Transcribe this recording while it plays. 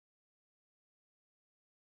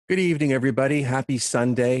Good evening, everybody. Happy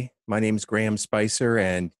Sunday. My name is Graham Spicer,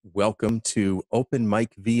 and welcome to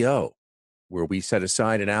OpenMicVO, where we set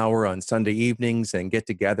aside an hour on Sunday evenings and get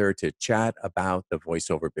together to chat about the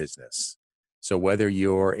voiceover business. So whether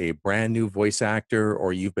you're a brand new voice actor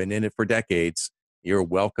or you've been in it for decades, you're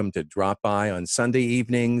welcome to drop by on Sunday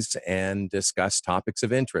evenings and discuss topics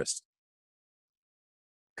of interest.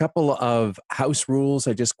 Couple of house rules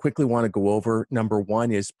I just quickly want to go over. Number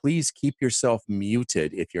one is please keep yourself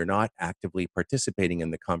muted if you're not actively participating in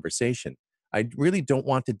the conversation. I really don't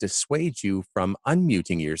want to dissuade you from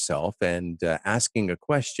unmuting yourself and asking a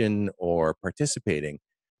question or participating.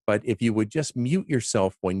 But if you would just mute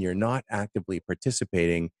yourself when you're not actively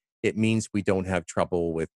participating, it means we don't have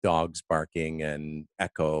trouble with dogs barking and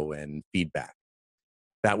echo and feedback.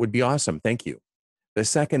 That would be awesome. Thank you. The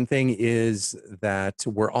second thing is that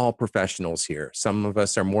we're all professionals here. Some of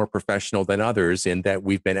us are more professional than others in that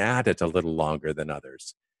we've been at it a little longer than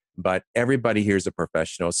others. But everybody here is a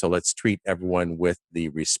professional, so let's treat everyone with the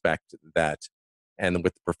respect that and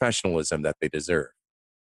with the professionalism that they deserve.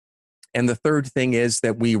 And the third thing is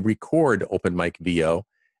that we record OpenMicVO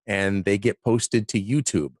and they get posted to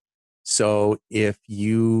YouTube. So if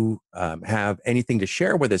you have anything to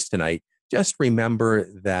share with us tonight, just remember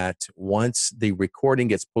that once the recording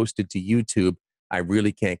gets posted to YouTube, I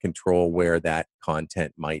really can't control where that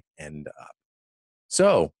content might end up.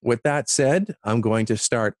 So with that said, I'm going to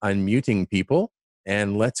start unmuting people,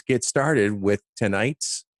 and let's get started with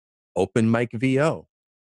tonight's OpenMicVO.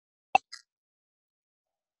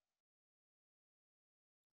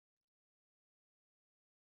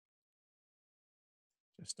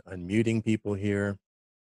 Just unmuting people here.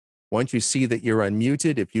 Once you see that you're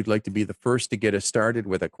unmuted, if you'd like to be the first to get us started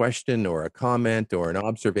with a question or a comment or an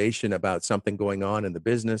observation about something going on in the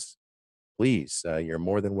business, please, you're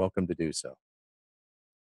more than welcome to do so.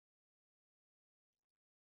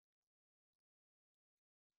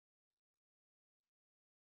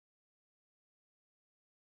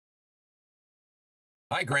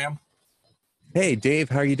 Hi, Graham. Hey, Dave,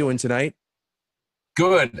 how are you doing tonight?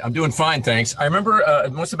 Good. I'm doing fine, thanks. I remember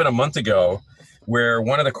it must have been a month ago where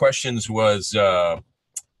one of the questions was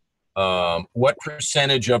what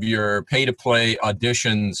percentage of your pay-to-play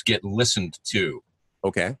auditions get listened to?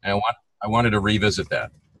 Okay. And I wanted to revisit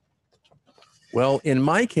that. Well, in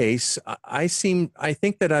my case, I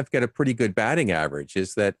think that I've got a pretty good batting average.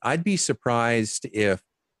 Is that I'd be surprised if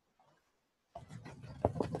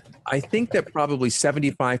I think that probably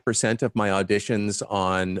 75% of my auditions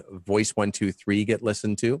on Voice123 get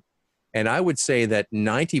listened to. And I would say that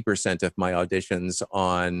 90% of my auditions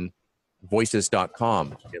on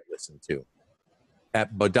voices.com get listened to.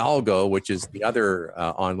 At Bodalgo, which is the other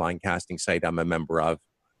online casting site I'm a member of,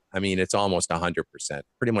 I mean, it's almost 100%.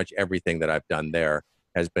 Pretty much everything that I've done there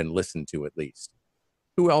has been listened to at least.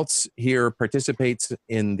 Who else here participates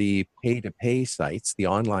in the pay-to-pay sites, the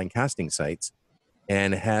online casting sites,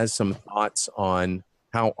 and has some thoughts on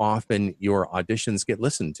how often your auditions get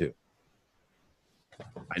listened to?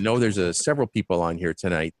 I know there's several people on here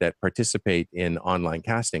tonight that participate in online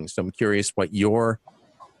casting, so I'm curious what your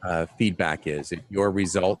feedback is, if your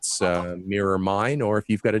results mirror mine or if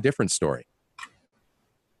you've got a different story.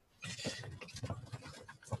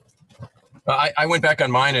 I went back on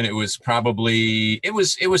mine and it was probably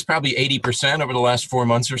 80% over the last 4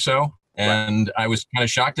 months or so. And right. I was kind of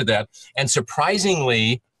shocked at that. And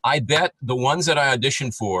surprisingly, I bet the ones that I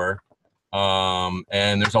auditioned for,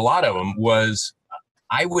 and there's a lot of them,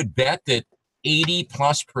 I would bet that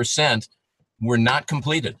 80+% were not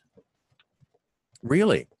completed.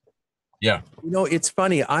 Really? Yeah. You know, it's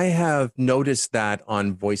funny. I have noticed that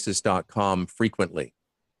on voices.com frequently.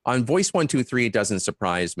 On Voice123, it doesn't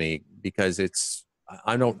surprise me because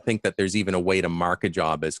I don't think that there's even a way to mark a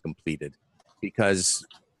job as completed because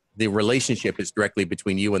the relationship is directly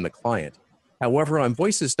between you and the client. However, on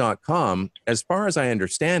voices.com, as far as I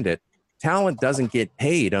understand it, talent doesn't get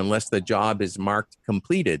paid unless the job is marked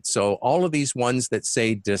completed. So all of these ones that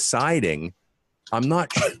say deciding, I'm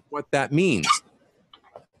not sure what that means.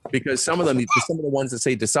 Because some of the ones that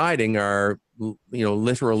say deciding are,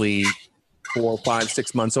 literally 4, 5,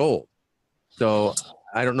 6 months old. So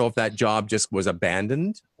I don't know if that job just was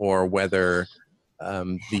abandoned or whether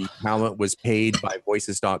the talent was paid by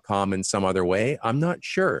voices.com in some other way. I'm not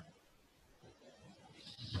sure.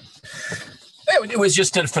 It was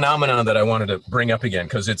just a phenomenon that I wanted to bring up again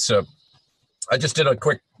because I just did a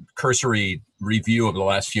quick cursory review of the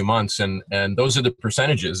last few months, and those are the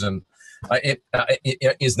percentages. And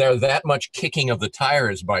is there that much kicking of the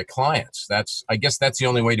tires by clients? I guess that's the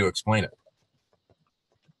only way to explain it.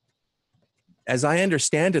 As I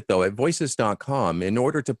understand it, though, at voices.com, in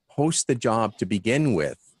order to post the job to begin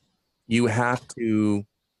with, you have to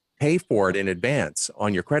pay for it in advance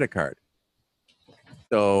on your credit card.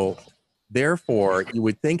 So therefore, you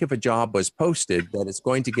would think if a job was posted that it's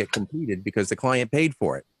going to get completed because the client paid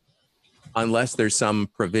for it, unless there's some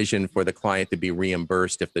provision for the client to be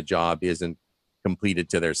reimbursed if the job isn't completed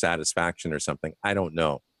to their satisfaction or something. I don't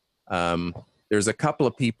know. There's a couple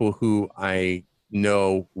of people who I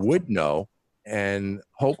know would know, and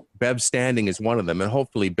Bev Standing is one of them. And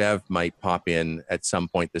hopefully Bev might pop in at some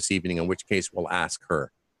point this evening, in which case we'll ask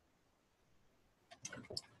her.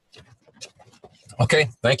 Okay,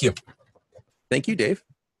 thank you. Thank you, Dave.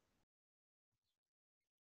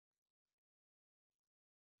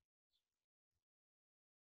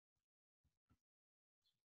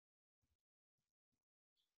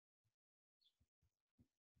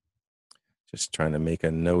 Just trying to make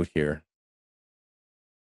a note here.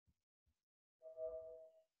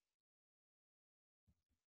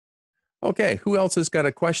 Okay, who else has got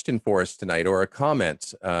a question for us tonight or a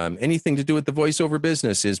comment? Anything to do with the voiceover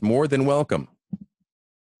business is more than welcome.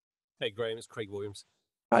 Hey, Graham, it's Craig Williams.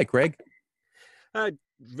 Hi, Craig.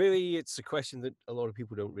 Really, it's a question that a lot of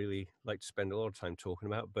people don't really like to spend a lot of time talking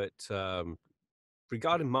about, but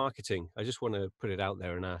regarding marketing, I just want to put it out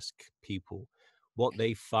there and ask people what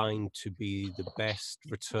they find to be the best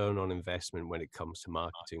return on investment when it comes to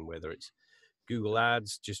marketing, whether it's Google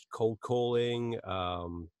Ads, just cold calling,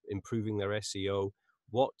 improving their SEO.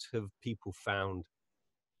 What have people found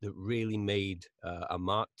that really made a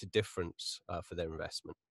marked difference for their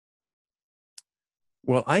investment?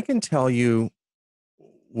 Well, I can tell you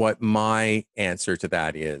what my answer to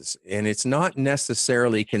that is, and it's not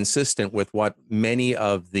necessarily consistent with what many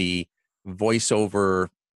of the voiceover,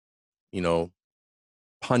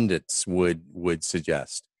 pundits would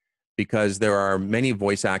suggest, because there are many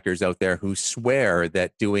voice actors out there who swear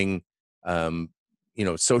that doing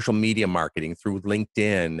social media marketing through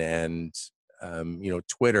LinkedIn and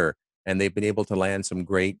Twitter, and they've been able to land some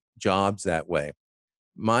great jobs that way.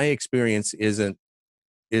 My experience isn't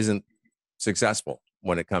successful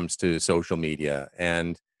when it comes to social media,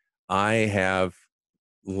 and I have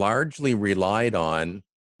largely relied on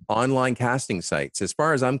online casting sites. As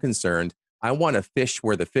far as I'm concerned, I want to fish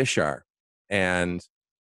where the fish are. And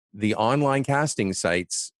the online casting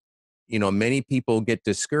sites, many people get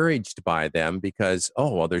discouraged by them because,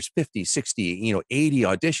 oh, well, there's 50, 60, 80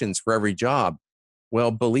 auditions for every job. Well,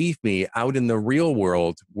 believe me, out in the real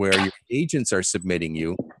world where your agents are submitting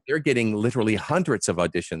you, they're getting literally hundreds of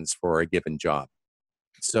auditions for a given job.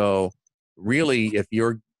 So really, if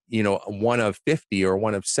you're, one of 50 or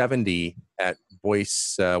one of 70 at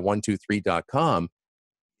voice123.com,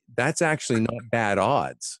 that's actually not bad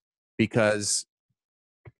odds, because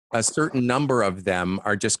a certain number of them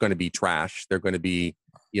are just going to be trash. They're going to be,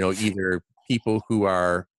 either people who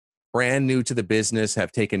are brand new to the business,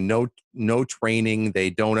 have taken no training. They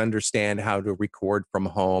don't understand how to record from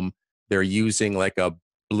home. They're using like a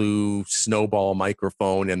blue snowball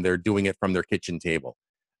microphone and they're doing it from their kitchen table.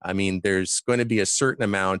 I mean, there's going to be a certain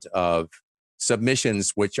amount of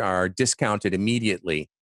submissions which are discounted immediately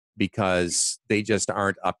because they just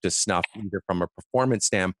aren't up to snuff, either from a performance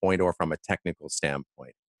standpoint or from a technical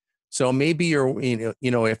standpoint. So maybe you're,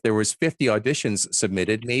 if there was 50 auditions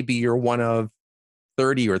submitted, maybe you're one of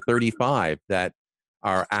 30 or 35 that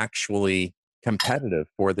are actually competitive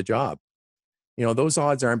for the job. Those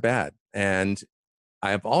odds aren't bad. And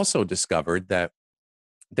I have also discovered that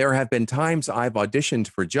there have been times I've auditioned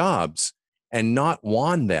for jobs and not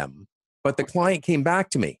won them, but the client came back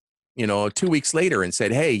to me, 2 weeks later and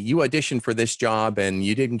said, hey, you auditioned for this job and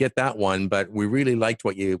you didn't get that one, but we really liked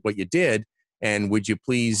what you did. And would you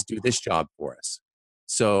please do this job for us?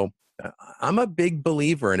 So I'm a big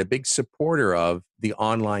believer and a big supporter of the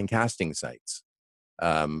online casting sites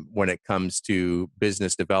when it comes to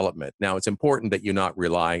business development. Now, it's important that you not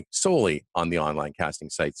rely solely on the online casting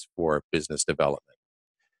sites for business development.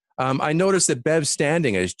 I noticed that Bev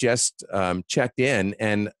Standing has just checked in.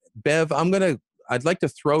 And Bev, I'd like to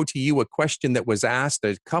throw to you a question that was asked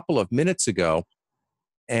a couple of minutes ago,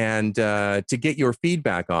 and to get your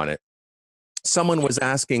feedback on it. Someone was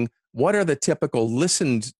asking, what are the typical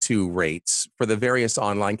listened to rates for the various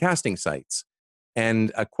online casting sites?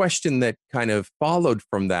 And a question that kind of followed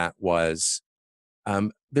from that was,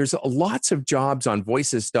 there's lots of jobs on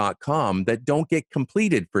voices.com that don't get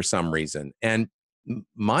completed for some reason. And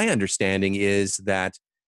my understanding is that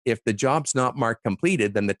if the job's not marked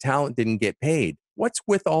completed, then the talent didn't get paid. What's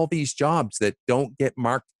with all these jobs that don't get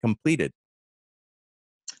marked completed?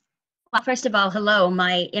 Well, first of all, hello.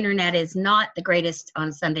 My internet is not the greatest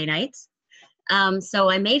on Sunday nights. So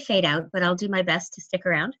I may fade out, but I'll do my best to stick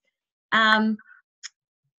around. On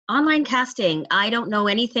Online casting. I don't know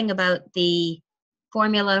anything about the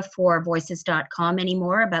formula for voices.com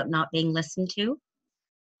anymore about not being listened to.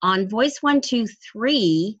 On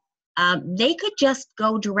Voice123, they could just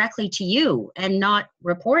go directly to you and not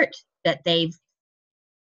report that they've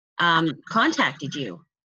contacted you.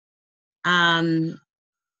 I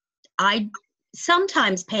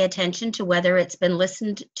sometimes pay attention to whether it's been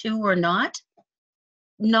listened to or not.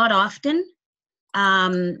 Not often.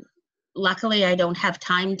 Luckily, I don't have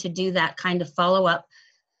time to do that kind of follow-up.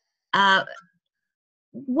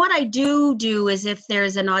 What I do is if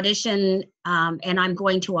there's an audition and I'm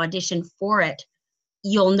going to audition for it,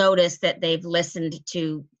 you'll notice that they've listened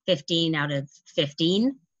to 15 out of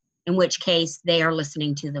 15, in which case they are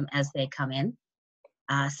listening to them as they come in.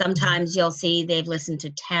 Sometimes you'll see they've listened to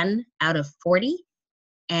 10 out of 40,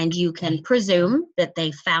 and you can presume that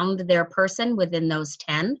they found their person within those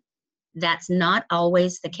 10. That's not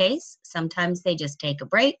always the case. Sometimes they just take a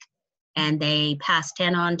break and they pass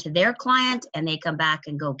 10 on to their client and they come back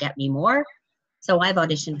and go, get me more. So I've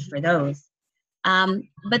auditioned for those.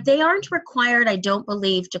 But they aren't required, I don't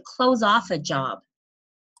believe, to close off a job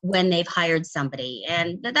when they've hired somebody.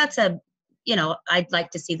 And that's I'd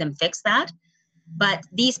like to see them fix that. But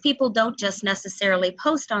these people don't just necessarily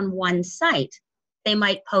post on one site. They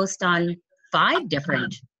might post on 5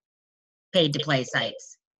 different paid to play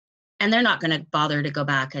sites. And they're not going to bother to go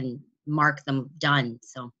back and mark them done.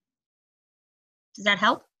 So does that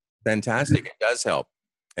help? Fantastic. It does help.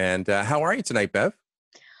 And how are you tonight, Bev?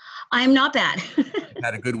 I'm not bad.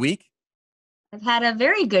 Had a good week? I've had a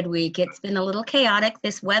very good week. It's been a little chaotic.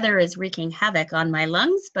 This weather is wreaking havoc on my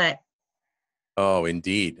lungs, but... Oh,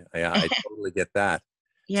 indeed. Yeah, I totally get that.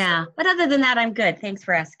 Yeah, but other than that, I'm good. Thanks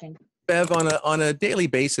for asking. Bev, on a daily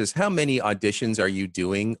basis, how many auditions are you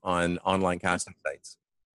doing on online casting sites?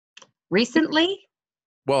 Recently?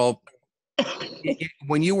 Well,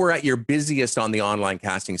 when you were at your busiest on the online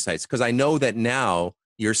casting sites, because I know that now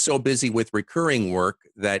you're so busy with recurring work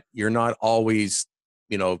that you're not always,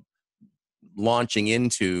 launching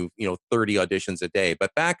into, 30 auditions a day.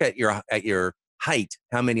 But back at your height,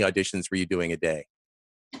 how many auditions were you doing a day?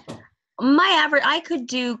 My average, I could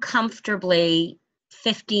do comfortably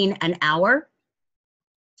 15 an hour.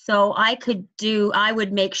 So I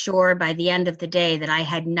would make sure by the end of the day that I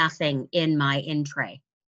had nothing in my in tray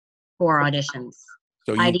for auditions.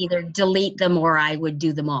 So I'd either delete them or I would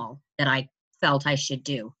do them all that I felt I should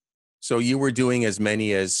do. So you were doing as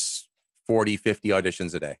many as 40, 50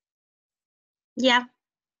 auditions a day? Yeah.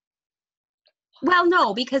 Well,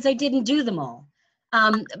 no, because I didn't do them all.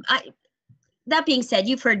 That being said,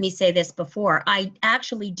 you've heard me say this before. I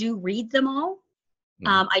actually do read them all.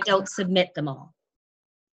 I don't submit them all.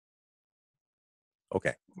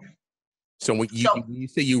 Okay. So when you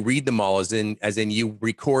say you read them all, as in you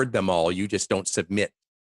record them all, you just don't submit.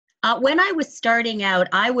 When I was starting out,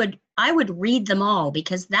 I would read them all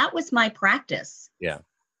because that was my practice. Yeah.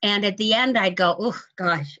 And at the end, I'd go, oh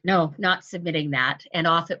gosh, no, not submitting that, and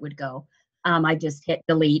off it would go. I just hit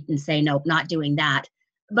delete and say, nope, not doing that.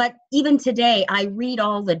 But even today, I read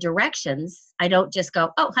all the directions. I don't just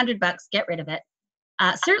go, oh, $100, get rid of it.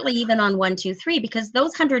 Certainly even on 123, because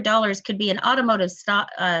those $100 could be an automotive spot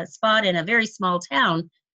in a very small town,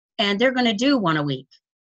 and they're going to do one a week.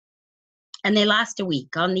 And they last a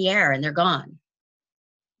week on the air, and they're gone.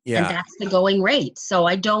 Yeah. And that's the going rate. So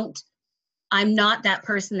I'm not that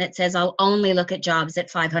person that says I'll only look at jobs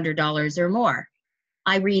at $500 or more.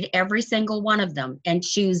 I read every single one of them and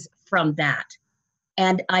choose from that.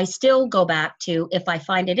 And I still go back to, if I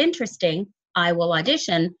find it interesting, I will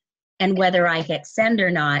audition. And whether I hit send or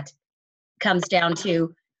not comes down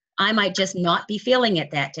to, I might just not be feeling it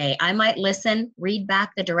that day. I might listen, read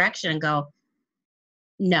back the direction and go,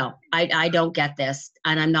 no, I don't get this.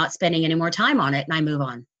 And I'm not spending any more time on it. And I move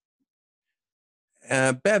on.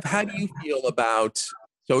 Bev, how do you feel about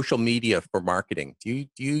social media for marketing? Do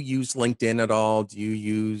you use LinkedIn at all? Do you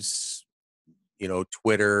use,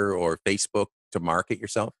 Twitter or Facebook to market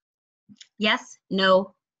yourself? Yes,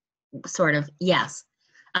 no, sort of, yes.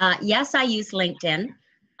 Yes, I use LinkedIn.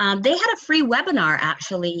 They had a free webinar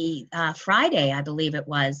actually Friday, I believe it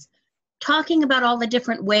was, talking about all the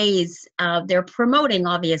different ways they're promoting,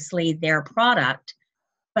 obviously, their product.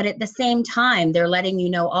 But at the same time, they're letting you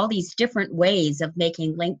know all these different ways of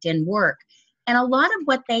making LinkedIn work. And a lot of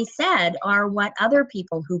what they said are what other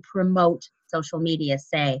people who promote social media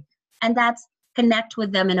say. And that's connect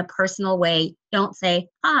with them in a personal way. Don't say,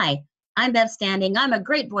 hi, I'm Bev Standing. I'm a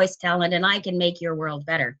great voice talent and I can make your world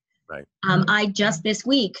better. Right. I just this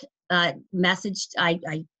week messaged,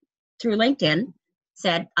 I through LinkedIn,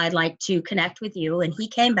 said, I'd like to connect with you. And he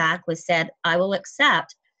came back said, I will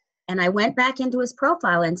accept. And I went back into his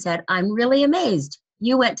profile and said, I'm really amazed.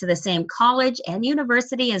 You went to the same college and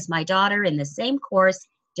university as my daughter in the same course,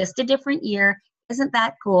 just a different year. Isn't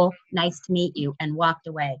that cool? Nice to meet you, and walked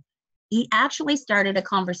away. He actually started a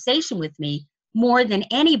conversation with me more than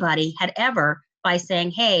anybody had ever by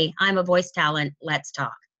saying, hey, I'm a voice talent, let's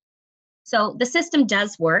talk. So the system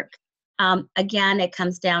does work. Again, it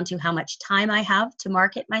comes down to how much time I have to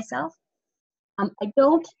market myself. I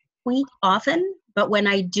don't tweet often, but when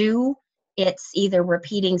I do, it's either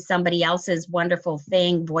repeating somebody else's wonderful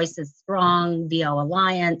thing, Voice is Strong, VO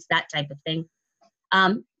Alliance, that type of thing,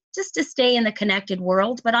 just to stay in the connected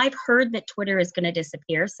world. But I've heard that Twitter is going to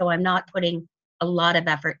disappear, so I'm not putting a lot of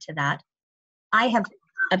effort to that. I have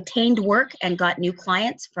obtained work and got new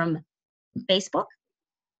clients from Facebook.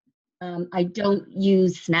 I don't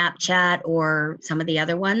use Snapchat or some of the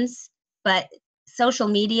other ones, but social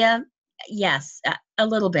media, yes, a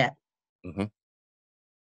little bit. Mm-hmm.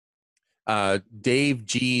 Dave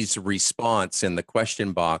G's response in the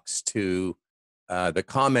question box to the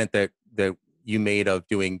comment that you made of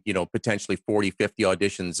doing, potentially 40, 50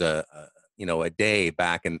 auditions a day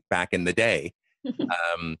back in the day.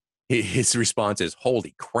 His response is,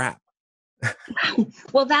 holy crap.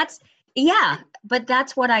 Well, but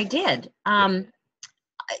that's what I did.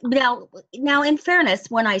 Now, in fairness,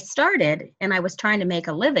 when I started and I was trying to make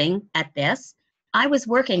a living at this, I was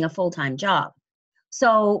working a full-time job.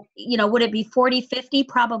 So, would it be 40, 50?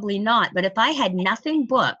 Probably not. But if I had nothing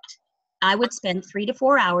booked, I would spend 3 to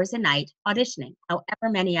 4 hours a night auditioning, however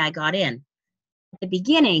many I got in. At the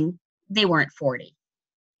beginning, they weren't 40.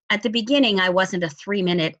 At the beginning, I wasn't a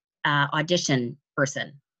 3-minute audition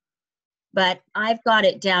person. But I've got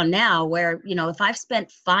it down now where, if I've spent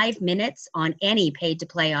 5 minutes on any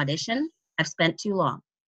paid-to-play audition, I've spent too long.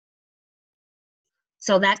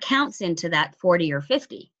 So that counts into that 40 or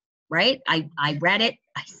 50, right? I read it,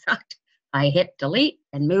 I sucked, I hit delete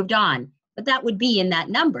and moved on. But that would be in that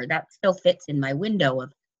number. That still fits in my window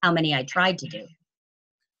of how many I tried to do.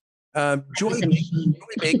 Joy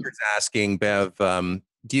Baker's asking, Bev,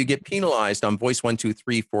 do you get penalized on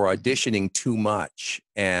Voice123 for auditioning too much?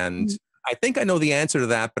 And I think I know the answer to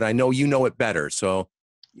that, but I know you know it better. So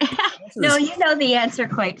no, you know the answer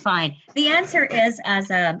quite fine. The answer is,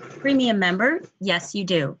 as a premium member, yes, you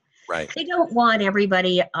do. Right. They don't want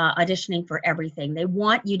everybody auditioning for everything. They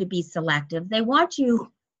want you to be selective. They want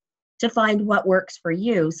you to find what works for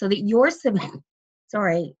you so that you're so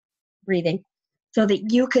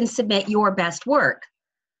that you can submit your best work.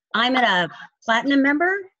 I'm a platinum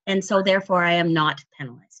member, and so therefore I am not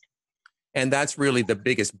penalized. And that's really the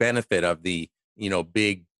biggest benefit of the,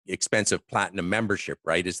 big expensive platinum membership,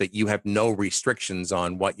 right? Is that you have no restrictions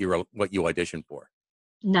on what you audition for.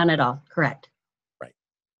 None at all. Correct. Right.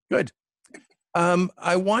 Good.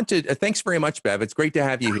 I wanted, thanks very much, Bev. It's great to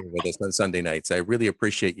have you here with us on Sunday nights. I really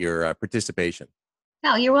appreciate your participation.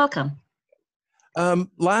 Oh, you're welcome.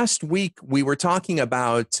 Last week, we were talking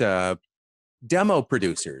about demo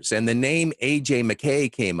producers, and the name AJ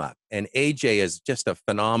McKay came up. And AJ is just a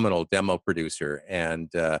phenomenal demo producer. And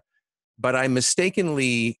but I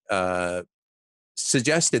mistakenly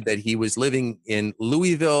suggested that he was living in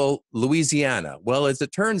Louisville, Louisiana. Well, as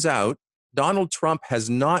it turns out, Donald Trump has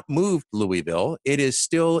not moved Louisville. It is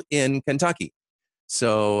still in Kentucky.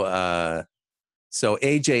 So so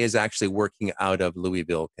AJ is actually working out of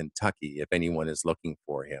Louisville, Kentucky, if anyone is looking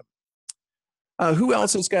for him. Who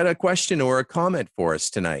else has got a question or a comment for us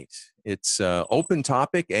tonight? It's open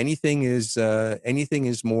topic. Anything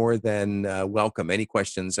is more than welcome. Any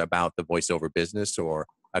questions about the voiceover business or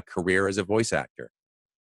a career as a voice actor?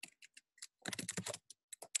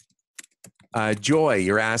 Joy,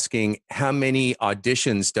 you're asking, how many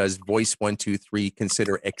auditions does Voice123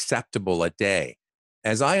 consider acceptable a day?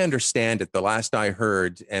 As I understand it, the last I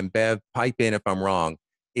heard, and Bev, pipe in if I'm wrong,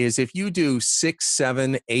 is if you do 6,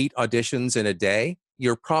 7, 8 auditions in a day,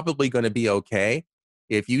 you're probably going to be okay.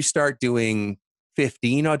 If you start doing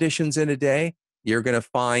 15 auditions in a day, you're going to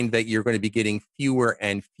find that you're going to be getting fewer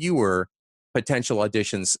and fewer potential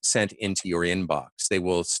auditions sent into your inbox. They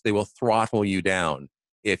will throttle you down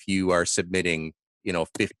if you are submitting,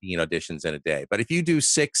 15 auditions in a day. But if you do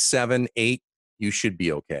 6, 7, 8, you should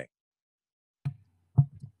be okay.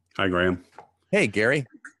 Hi, Graham. Hey, Gary.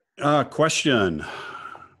 Question.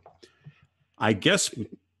 I guess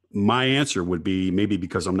my answer would be maybe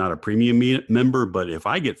because I'm not a premium member, but if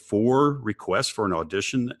I get 4 requests for an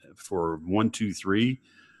audition for 1, 2, 3,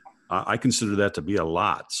 I consider that to be a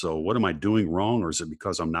lot. So what am I doing wrong? Or is it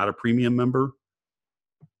because I'm not a premium member?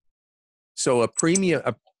 So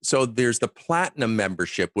so there's the platinum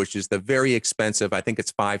membership, which is the very expensive, I think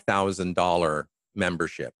it's $5,000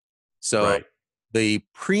 membership. So right. The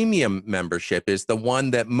premium membership is the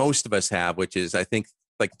one that most of us have, which is, I think,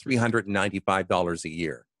 like $395 a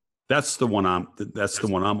year. That's the one I'm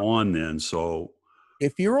on then. So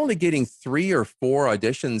if you're only getting 3 or 4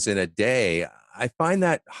 auditions in a day, I find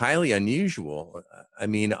that highly unusual. I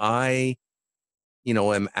mean, I,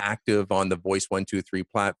 am active on the Voice123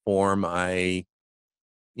 platform.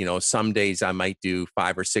 Some days I might do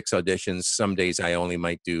 5 or 6 auditions. Some days I only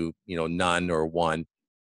might do, none or 1.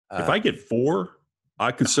 if I get 4,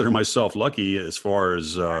 I consider myself lucky as far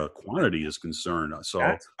as quantity is concerned. So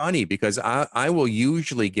that's funny because I will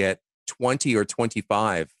usually get 20 or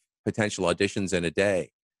 25 potential auditions in a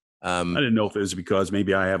day. I didn't know if it was because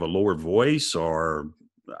maybe I have a lower voice or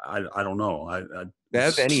I don't know.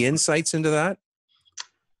 Bev, any insights into that?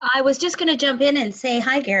 I was just going to jump in and say,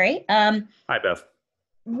 hi, Gary. Hi, Beth.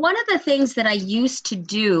 One of the things that I used to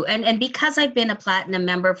do, and because I've been a platinum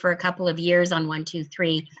member for a couple of years on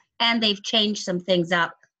 123, and they've changed some things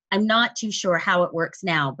up, I'm not too sure how it works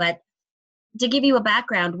now. But to give you a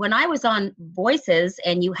background, when I was on Voices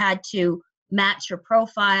and you had to match your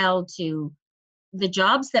profile to the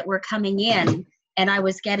jobs that were coming in, and I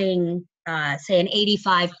was getting, say, an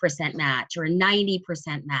 85% match or a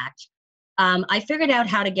 90% match, I figured out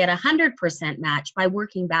how to get a 100% match by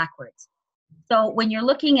working backwards. So when you're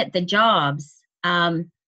looking at the jobs, you're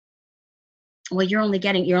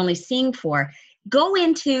only seeing 4. Go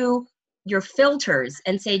into your filters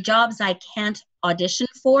and say jobs I can't audition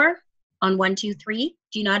for on 123.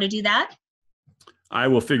 Do you know how to do that? I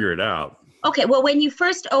will figure it out. Okay, well, when you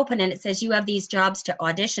first open it, it says you have these jobs to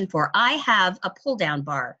audition for. I have a pull-down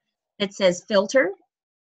bar that says filter.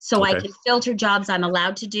 So Okay. I can filter jobs I'm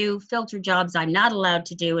allowed to do, filter jobs I'm not allowed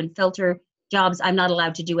to do, and filter jobs I'm not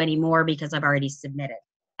allowed to do anymore because I've already submitted.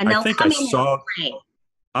 And they'll come in gray.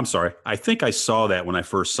 I'm sorry. I think I saw that when I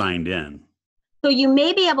first signed in. So you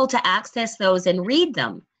may be able to access those and read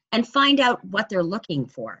them and find out what they're looking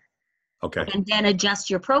for. Okay. And then adjust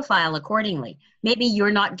your profile accordingly. Maybe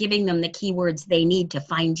you're not giving them the keywords they need to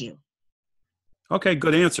find you. Okay,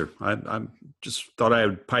 good answer. I just thought I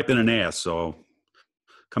would pipe in and ask. So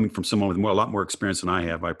coming from someone with a lot more experience than I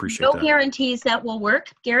have, I appreciate that. No guarantees that will work,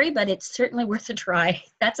 Gary, but it's certainly worth a try.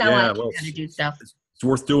 That's how I learn how to do stuff. It's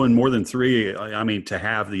worth doing more than 3. I mean, to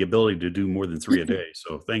have the ability to do more than 3 a day.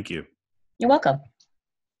 So thank you. You're welcome.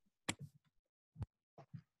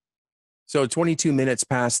 So 22 minutes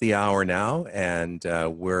past the hour now, and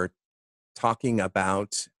we're talking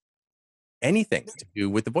about anything to do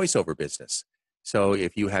with the voiceover business. So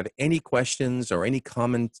if you have any questions or any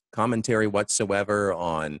commentary whatsoever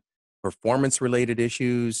on performance-related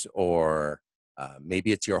issues, or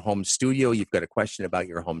maybe it's your home studio, you've got a question about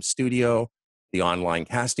your home studio, the online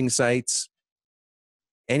casting sites,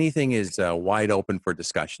 anything is wide open for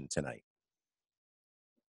discussion tonight.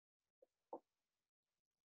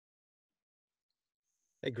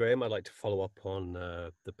 Hey, Graham, I'd like to follow up on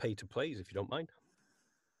the pay-to-plays, if you don't mind.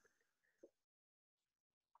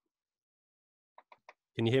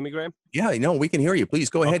 Can you hear me, Graham? Yeah, no, we can hear you. Please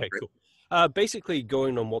go ahead. Okay, cool. Basically,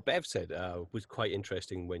 going on what Bev said was quite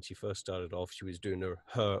interesting. When she first started off, she was doing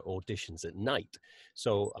her auditions at night.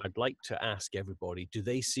 So I'd like to ask everybody, do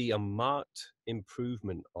they see a marked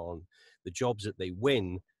improvement on the jobs that they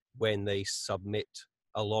win when they submit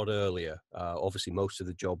a lot earlier? Obviously, most of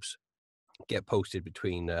the jobs get posted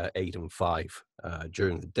between 8 and 5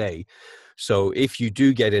 during the day. So if you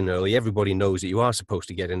do get in early, everybody knows that you are supposed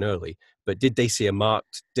to get in early. But did they see a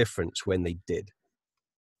marked difference when they did?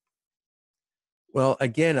 Well,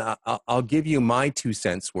 again, I'll give you my 2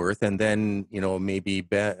 cents worth, and then, maybe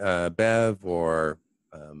Bev or,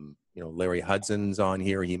 Larry Hudson's on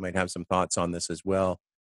here. He might have some thoughts on this as well.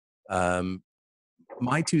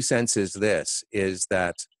 My 2 cents is this, is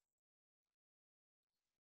that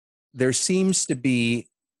there seems to be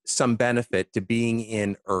some benefit to being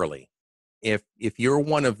in early. If you're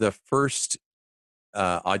one of the first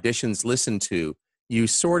auditions listened to, you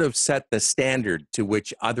sort of set the standard to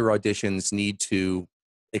which other auditions need to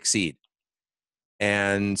exceed.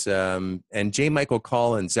 And J. Michael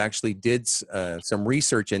Collins actually did some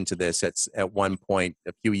research into this at one point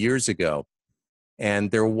a few years ago, and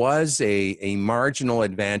there was a marginal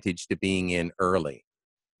advantage to being in early.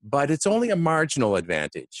 But it's only a marginal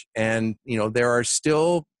advantage. And, there are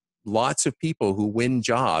still lots of people who win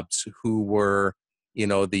jobs who were,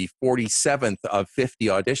 the 47th of 50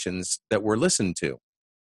 auditions that were listened to.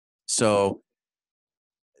 So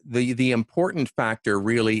the important factor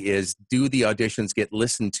really is, do the auditions get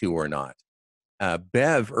listened to or not?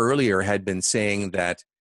 Bev earlier had been saying that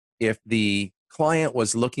if the client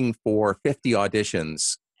was looking for 50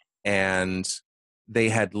 auditions and they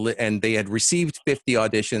had and they had received 50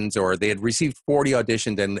 auditions, or they had received 40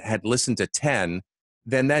 auditions and had listened to 10,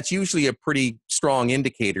 then that's usually a pretty strong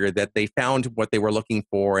indicator that they found what they were looking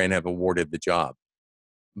for and have awarded the job.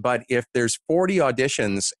 But if there's 40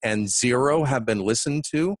 auditions and 0 have been listened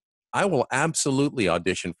to, I will absolutely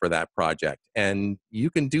audition for that project. And you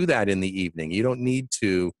can do that in the evening. You don't need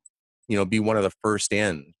to, be one of the first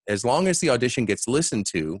in. As long as the audition gets listened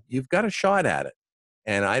to, you've got a shot at it.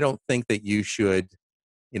 And I don't think that you should,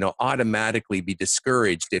 automatically be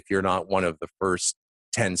discouraged if you're not one of the first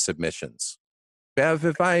 10 submissions. Bev,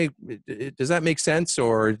 does that make sense,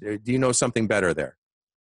 or do you know something better there?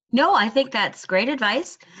 No, I think that's great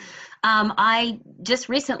advice. I just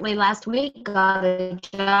recently, last week, got a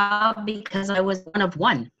job because I was one of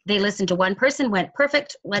one. They listened to one person, went,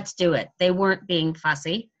 perfect, let's do it. They weren't being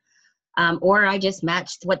fussy. Or I just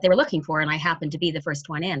matched what they were looking for, and I happened to be the first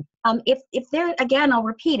one in. If they're, again, I'll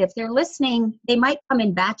repeat, if they're listening, they might come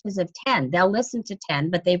in batches of 10. They'll listen to 10,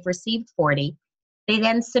 but they've received 40. They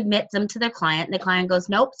then submit them to their client, and the client goes,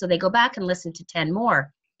 nope, so they go back and listen to 10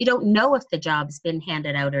 more. You don't know if the job's been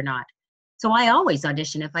handed out or not. So I always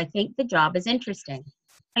audition if I think the job is interesting.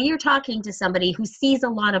 Now you're talking to somebody who sees a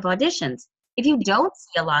lot of auditions. If you don't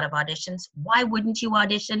see a lot of auditions, why wouldn't you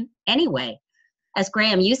audition anyway? As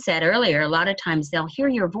Graham, you said earlier, a lot of times they'll hear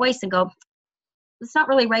your voice and go, it's not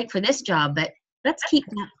really right for this job, but let's keep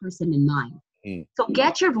that person in mind. So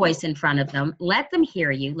get your voice in front of them, let them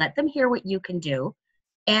hear you, let them hear what you can do,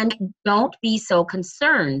 and don't be so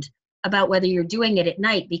concerned about whether you're doing it at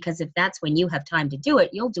night, because if that's when you have time to do it,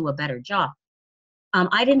 you'll do a better job.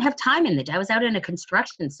 I didn't have time in the day. I was out in a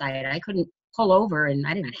construction site. I couldn't pull over, and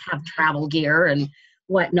I didn't have travel gear and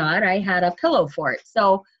whatnot. I had a pillow for it.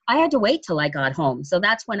 So I had to wait till I got home. So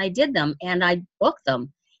that's when I did them, and I booked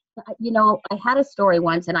them. I had a story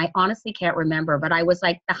once, and I honestly can't remember, but I was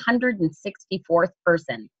like the 164th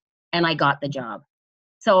person, and I got the job.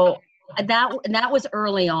 So that was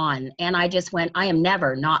early on, and I just went, I am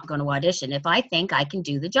never not going to audition if I think I can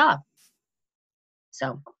do the job.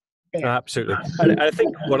 So there. Absolutely. And I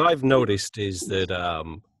think what I've noticed is that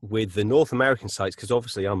with the North American sites, because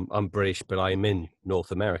obviously I'm British, but I'm in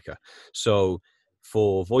North America. So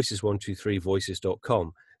for Voices123,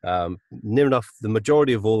 voices.com, near enough the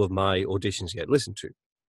majority of all of my auditions get listened to.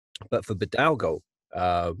 But for Bodalgo,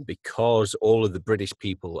 because all of the British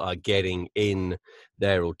people are getting in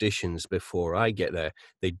their auditions before I get there,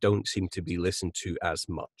 they don't seem to be listened to as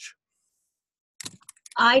much.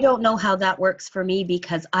 I don't know how that works for me,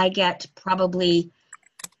 because I get probably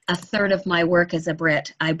a third of my work as a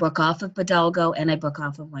Brit. I book off of Bodalgo and I book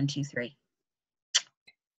off of 123.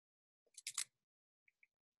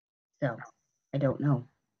 So I don't know.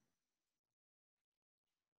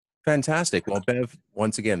 Fantastic. Well, Bev,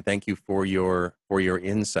 once again, thank you for your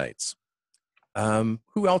insights.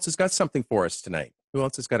 Who else has got something for us tonight? Who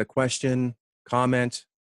else has got a question, comment?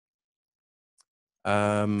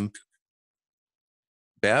 Bev,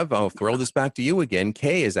 I'll throw this back to you again.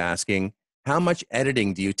 Kay is asking, how much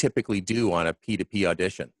editing do you typically do on a P2P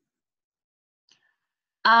audition?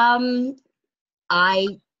 I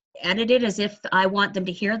edit it as if I want them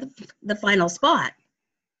to hear the final spot.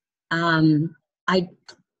 I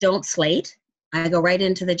don't slate. I go right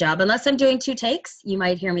into the job. Unless I'm doing 2 takes, you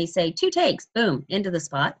might hear me say 2 takes, boom, into the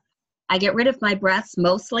spot. I get rid of my breaths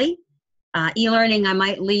mostly. E-learning, I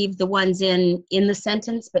might leave the ones in the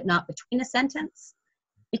sentence, but not between a sentence,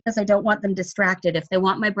 because I don't want them distracted. If they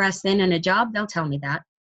want my breaths in a job, they'll tell me that.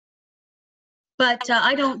 But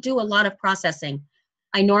I don't do a lot of processing.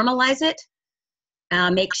 I normalize it,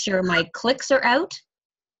 make sure my clicks are out,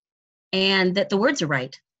 and that the words are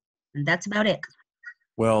right. And that's about it.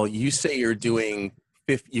 Well, you say you're doing,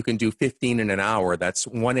 you can do 15 in an hour. That's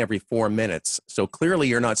 1 every 4 minutes. So clearly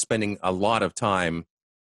you're not spending a lot of time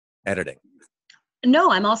editing.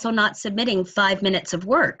 No, I'm also not submitting 5 minutes of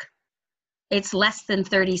work. It's less than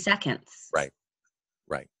 30 seconds. Right.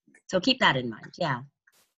 So keep that in mind, yeah.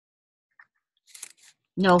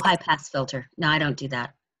 No high pass filter. No, I don't do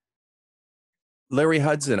that. Larry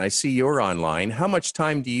Hudson, I see you're online. How much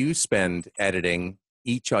time do you spend editing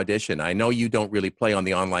each audition? I know you don't really play on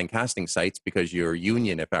the online casting sites because you're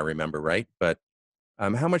union, if I remember right, but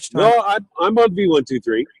how much time? No, I'm on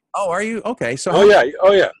V123. Oh, are you? Okay. So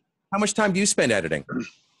Oh yeah. How much time do you spend editing?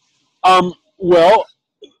 Well,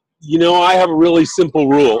 I have a really simple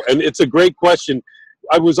rule, and it's a great question.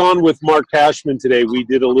 I was on with Mark Cashman today. We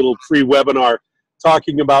did a little free webinar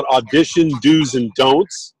talking about audition do's and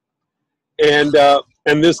don'ts, and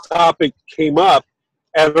this topic came up,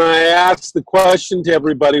 and I asked the question to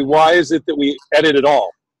everybody: why is it that we edit at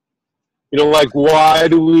all? Like, why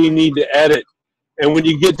do we need to edit? And when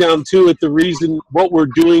you get down to it, the reason what we're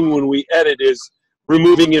doing when we edit is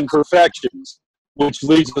removing imperfections, which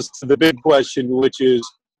leads us to the big question, which is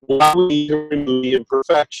why we need to remove the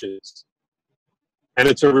imperfections. And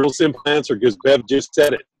it's a real simple answer because Bev just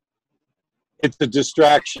said it. It's a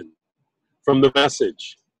distraction from the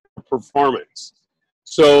message, performance.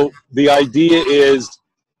 So the idea is,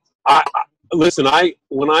 listen,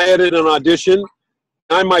 when I edit an audition,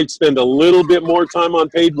 I might spend a little bit more time on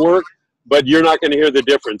paid work, but you're not going to hear the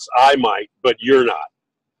difference. I might, but you're not,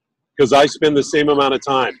 because I spend the same amount of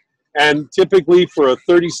time. And typically for a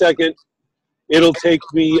 30-second, it'll take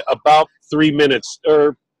me about 3 minutes,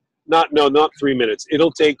 or not 3 minutes.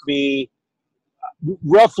 It'll take me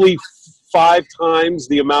roughly 5 times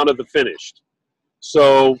the amount of the finished.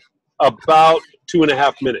 So about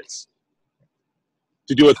 2.5 minutes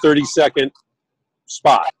to do a 30-second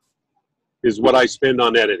spot is what I spend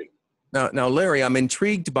on editing. Now, Larry, I'm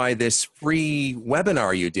intrigued by this free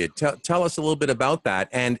webinar you did. Tell us a little bit about that.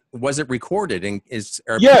 And was it recorded? And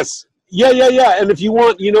Yes. Yeah. And if you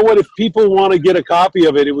want, you know what, if people want to get a copy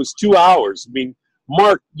of it, it was 2 hours. I mean,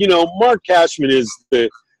 Mark Cashman is the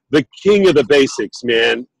king of the basics,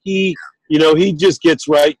 man. He just gets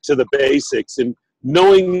right to the basics, and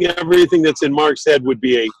knowing everything that's in Mark's head would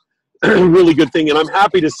be a really good thing. And I'm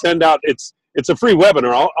happy to send out, it's a free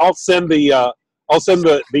webinar. I'll send the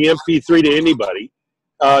MP3 to anybody.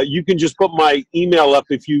 You can just put my email up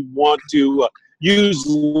if you want to use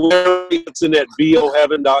Larry Hudson at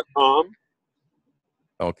VOHeaven.com.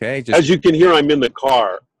 Okay. As you can hear, I'm in the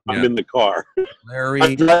car. Yeah. I'm in the car. Larry,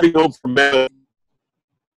 I'm driving home from Maryland.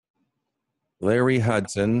 Larry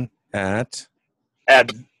Hudson at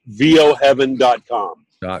VOHeaven.com.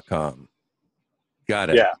 Got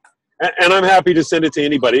it. Yeah. And I'm happy to send it to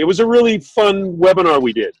anybody. It was a really fun webinar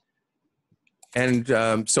we did. And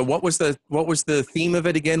so what was the theme of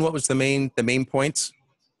it again? What was the main points?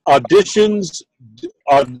 Audition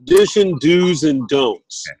do's and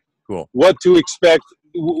don'ts. Okay, cool. What to expect,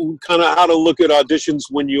 kind of how to look at auditions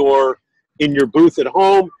when you're in your booth at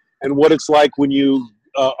home, and what it's like when you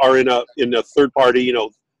are in a third party, in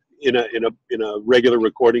a regular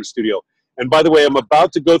recording studio. And by the way, I'm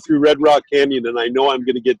about to go through Red Rock Canyon, and I know I'm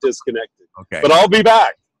going to get disconnected. Okay. But I'll be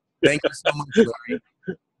back. Thank you so much, Larry.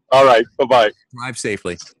 All right. Bye-bye. Drive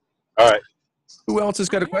safely. All right. Who else has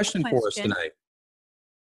got a question for us tonight?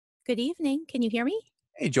 Good evening. Can you hear me?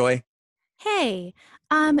 Hey, Joy. Hey.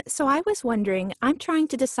 So I was wondering, I'm trying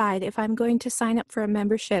to decide if I'm going to sign up for a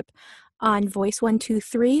membership on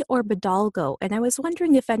Voice123 or Bodalgo. And I was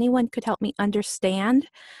wondering if anyone could help me understand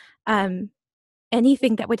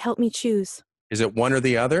anything that would help me choose. Is it one or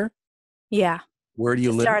the other? Yeah. Where do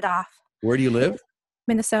you live? Start off. Where do you live?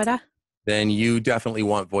 Minnesota. Then you definitely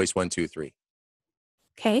want Voice123.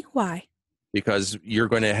 Okay. Why? Because you're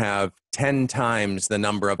going to have 10 times the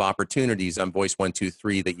number of opportunities on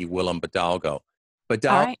Voice123 that you will on Bodalgo.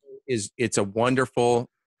 Bodalgo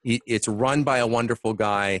it's run by a wonderful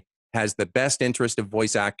guy, has the best interest of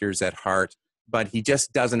voice actors at heart, but he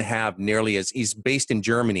just doesn't have nearly he's based in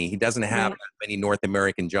Germany. He doesn't have that many North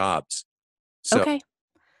American jobs. So, okay.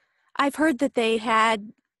 I've heard that they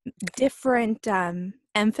had different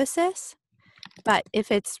emphasis, but if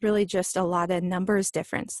it's really just a lot of numbers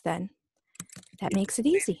difference, then that makes it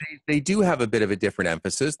easy. They do have a bit of a different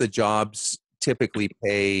emphasis. The jobs typically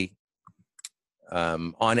pay,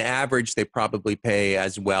 on average, they probably pay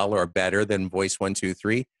as well or better than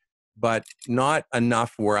Voice123, but not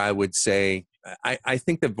enough where I would say, I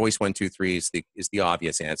think that Voice123 is the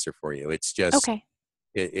obvious answer for you. It's just, okay.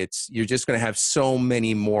 You're just going to have so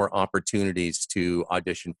many more opportunities to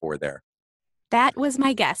audition for there. That was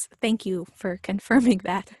my guess. Thank you for confirming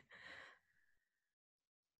that.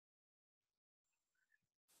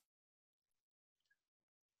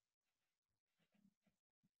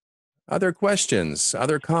 Other questions?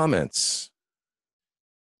 Other comments?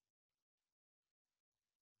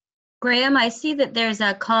 Graham, I see that there's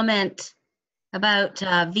a comment about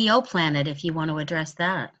VOPlanet, if you want to address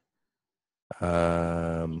that.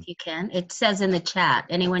 If you can. It says in the chat,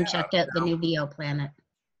 anyone checked out the new VOPlanet?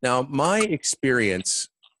 Now, my experience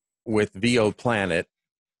with VOPlanet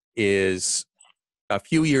is a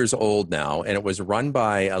few years old now, and it was run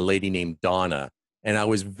by a lady named Donna, and I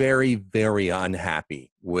was very, very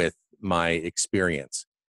unhappy with my experience.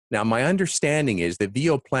 Now, my understanding is that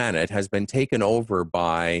VOPlanet has been taken over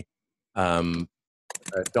by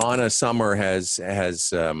Donna Summer has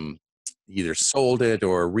either sold it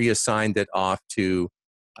or reassigned it off to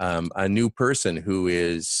a new person who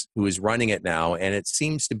is running it now, and it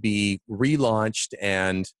seems to be relaunched,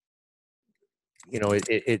 and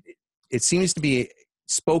it seems to be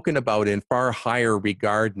spoken about in far higher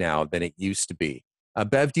regard now than it used to be.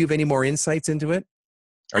 Bev, do you have any more insights into it?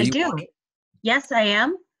 I do. Yes, I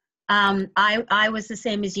am. I was the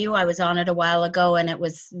same as you. I was on it a while ago, and it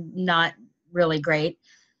was not really great.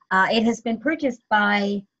 It has been purchased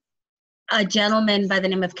by a gentleman by the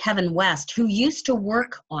name of Kevin West, who used to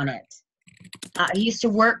work on it. He used to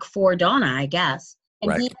work for Donna, I guess, and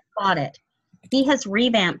Right. he bought it. He has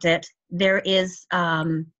revamped it. There is,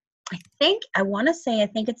 I think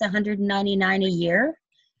it's $199 a year.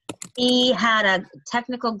 He had a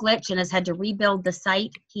technical glitch and has had to rebuild the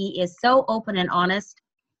site. He is so open and honest.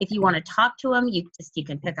 If you want to talk to him, you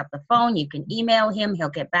can pick up the phone, you can email him, he'll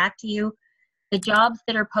get back to you. The jobs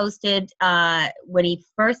that are posted when he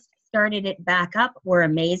first started it back up were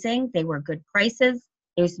amazing. They were good prices.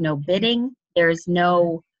 There's no bidding. There's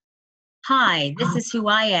no, hi, this is who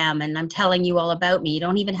I am, and I'm telling you all about me. You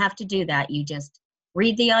don't even have to do that. You just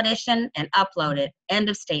read the audition and upload it. End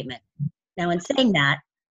of statement. Now, in saying that,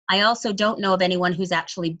 I also don't know of anyone who's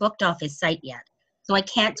actually booked off his site yet. So I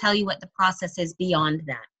can't tell you what the process is beyond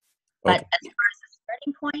that. But Okay. as far as a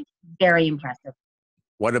starting point, very impressive.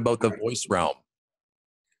 What about the VoiceRealm?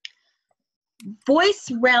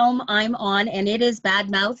 VoiceRealm I'm on, and it is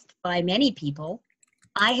bad-mouthed by many people.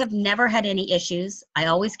 I have never had any issues. I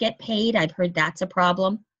always get paid. I've heard that's a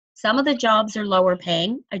problem. Some of the jobs are lower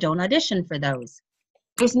paying. I don't audition for those.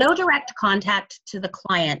 There's no direct contact to the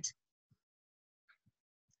client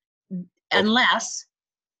unless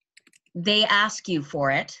they ask you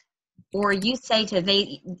for it, or you say to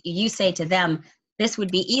them, this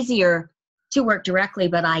would be easier to work directly,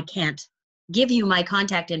 but I can't give you my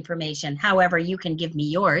contact information. However, you can give me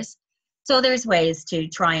yours. So there's ways to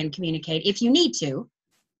try and communicate if you need to,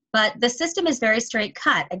 but the system is very straight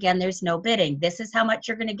cut. Again, there's no bidding. This is how much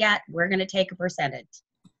you're going to get. We're going to take a percentage.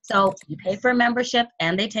 So you pay for a membership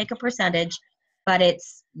and they take a percentage, but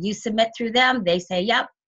it's, you submit through them. They say, yep,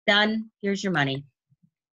 done. Here's your money.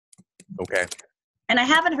 Okay. And I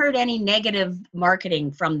haven't heard any negative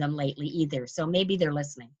marketing from them lately either. So maybe they're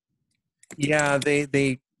listening. Yeah,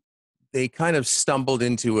 they kind of stumbled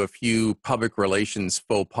into a few public relations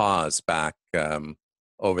faux pas back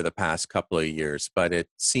over the past couple of years, but it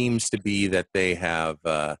seems to be that they have,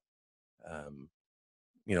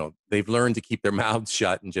 they've learned to keep their mouths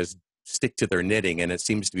shut and just stick to their knitting, and it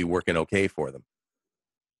seems to be working okay for them.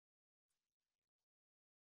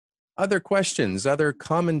 Other questions, other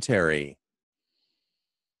commentary?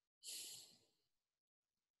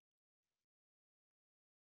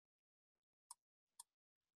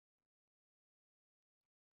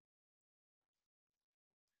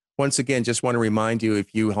 Once again, just want to remind you,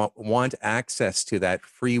 if you want access to that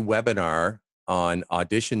free webinar on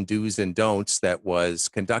audition do's and don'ts that was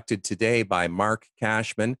conducted today by Mark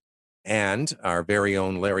Cashman and our very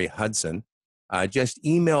own Larry Hudson, just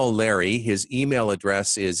email Larry. His email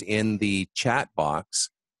address is in the chat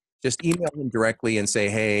box. Just email him directly and say,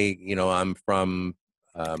 hey, I'm from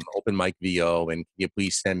OpenMicVO, and can you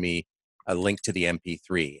please send me a link to the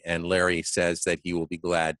MP3? And Larry says that he will be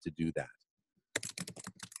glad to do that.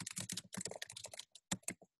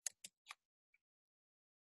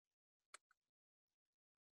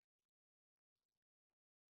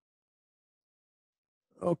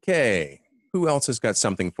 Okay, who else has got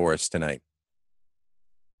something for us tonight?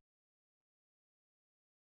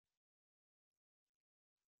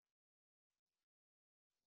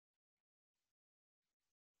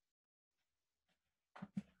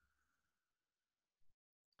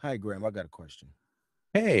 Hi, Graham. I got a question.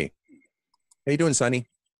 Hey, how you doing, Sonny?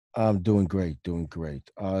 I'm doing great, doing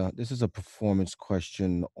great. This is a performance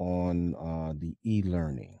question on the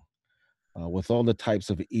e-learning. With all the types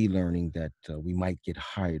of e-learning that we might get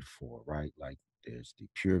hired for, right? Like there's the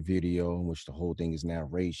pure video, in which the whole thing is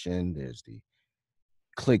narration. There's the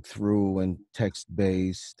click-through and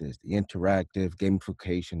text-based. There's the interactive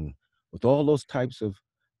gamification. With all those types of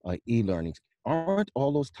e-learnings, aren't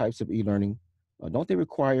all those types of e-learning, don't they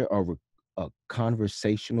require a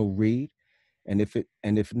conversational read? And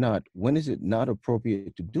if not, when is it not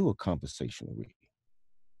appropriate to do a conversational read?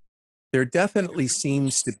 There definitely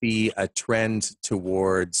seems to be a trend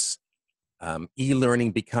towards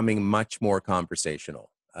e-learning becoming much more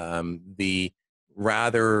conversational. The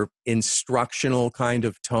rather instructional kind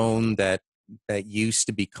of tone that used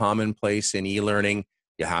to be commonplace in e-learning,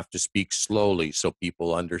 you have to speak slowly so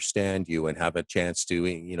people understand you and have a chance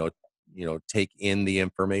to take in the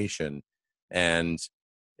information, and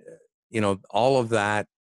all of that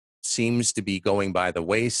seems to be going by the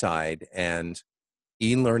wayside, and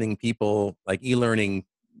e-learning people, like e-learning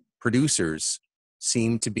producers,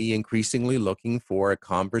 seem to be increasingly looking for a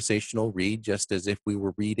conversational read, just as if we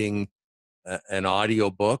were reading an audio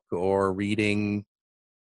book or reading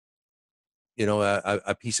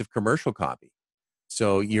a piece of commercial copy.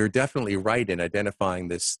 So you're definitely right in identifying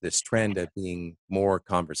this trend of being more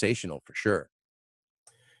conversational for sure.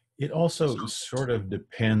 It also sort of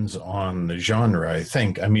depends on the genre, I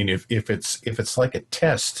think. I mean, if it's like a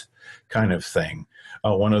test kind of thing,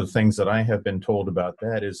 one of the things that I have been told about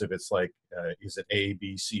that is if it's like, is it A,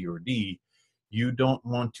 B, C, or D, you don't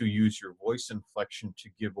want to use your voice inflection to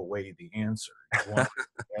give away the answer. You want it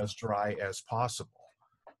to be as dry as possible.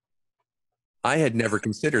 I had never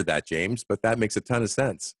considered that, James, but that makes a ton of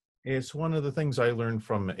sense. It's one of the things I learned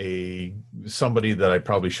from somebody that I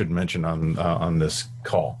probably shouldn't mention on this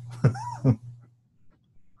call.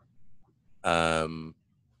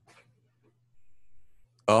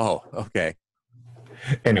 Oh, okay.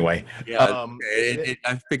 Anyway, yeah,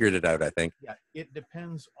 I figured it out, I think. Yeah, it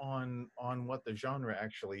depends on what the genre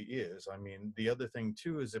actually is. I mean, the other thing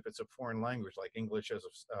too is if it's a foreign language, like English as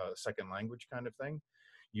a second language kind of thing,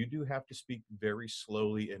 you do have to speak very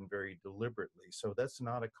slowly and very deliberately. So that's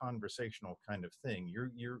not a conversational kind of thing.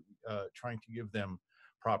 You're trying to give them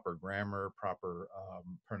proper grammar, proper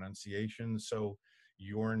pronunciation. So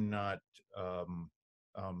you're not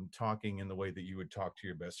talking in the way that you would talk to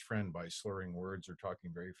your best friend by slurring words or talking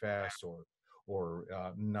very fast or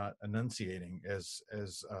not enunciating as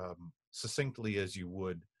succinctly as you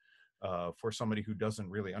would for somebody who doesn't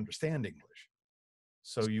really understand English.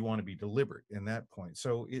 So you want to be deliberate in that point.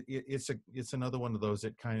 So it's another one of those.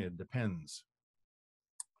 It kind of depends.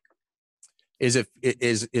 Is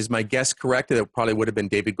my guess correct that it probably would have been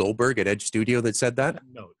David Goldberg at Edge Studio that said that?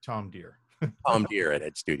 No, Tom Deere. Tom Deere at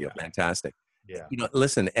Edge Studio. Fantastic. Yeah.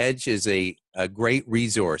 Listen, Edge is a great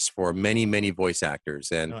resource for many, many voice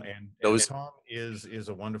actors, and Tom is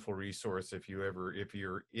a wonderful resource if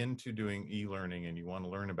you're into doing e-learning and you want to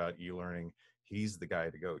learn about e-learning. He's the guy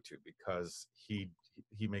to go to because he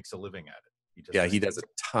makes a living at it. He does a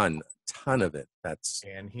ton of it.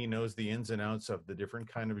 And he knows the ins and outs of the different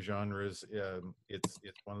kind of genres. It's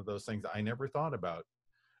one of those things I never thought about.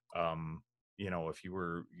 If you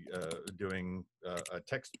were doing a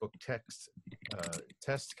textbook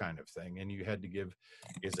test kind of thing, and you had to give,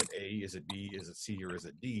 is it A, is it B, is it C, or is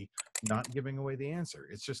it D? Not giving away the answer.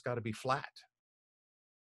 It's just got to be flat.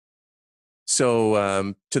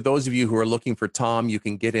 So to those of you who are looking for Tom, you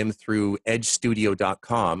can get him through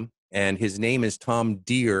edgestudio.com, and his name is Tom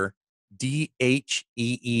Deere, Dheere.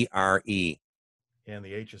 And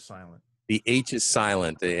the H is silent. The H is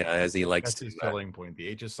silent, as he likes to. That's his selling point. The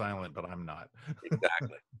H is silent, but I'm not.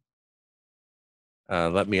 Exactly.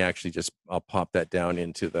 Let me actually I'll pop that down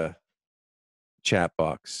into the chat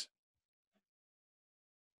box.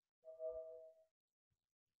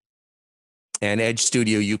 And Edge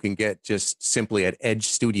Studio you can get just simply at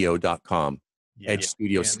edgestudio.com. Yeah. Edge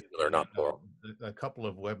Studio singular, not plural. A couple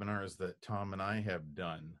of webinars that Tom and I have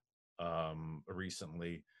done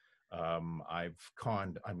recently, I've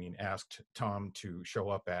asked Tom to show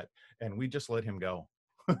up at, and we just let him go.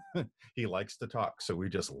 He likes to talk, so we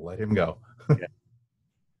just let him go. Yeah.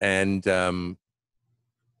 And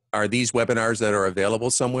are these webinars that are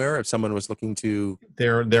available somewhere if someone was looking to?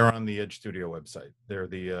 They're on the Edge Studio website. They're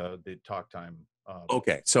the talk time.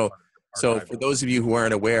 Okay, so for those of you who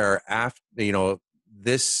aren't aware, after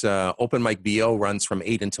this OpenMicVO runs from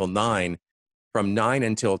 8 until 9. From 9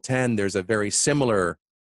 until 10, there's a very similar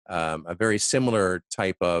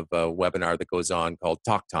type of webinar that goes on called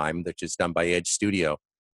Talk Time, which is done by Edge Studio.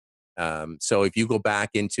 So if you go back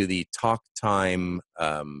into the Talk Time,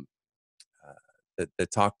 the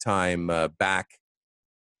Talk Time back, back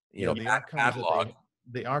catalog.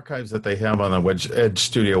 The archives that they have on the Edge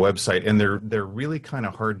Studio website, and they're really kind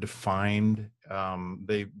of hard to find.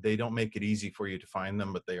 They don't make it easy for you to find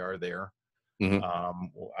them, but they are there.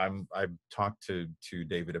 Mm-hmm. I've talked to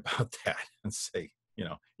David about that and say, you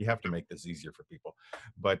have to make this easier for people.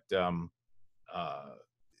 But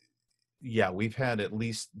we've had at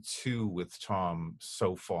least 2 with Tom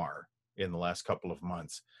so far in the last couple of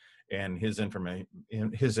months, and his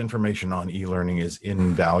information on e-learning is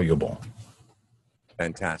invaluable.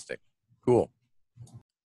 Fantastic. Cool.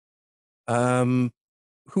 Who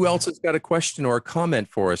else has got a question or a comment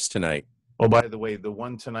for us tonight? Oh, by the way, the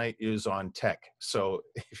one tonight is on tech. So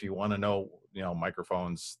if you want to know,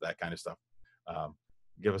 microphones, that kind of stuff,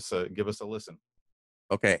 give us a listen.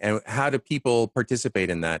 Okay. And how do people participate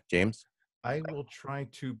in that, James? I will try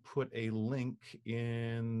to put a link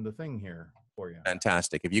in the thing here for you.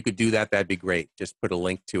 Fantastic. If you could do that, that'd be great. Just put a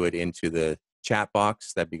link to it into the chat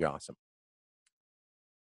box. That'd be awesome.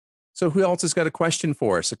 So who else has got a question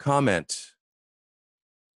for us, a comment?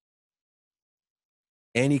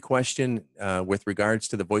 Any question with regards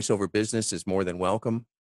to the voiceover business is more than welcome.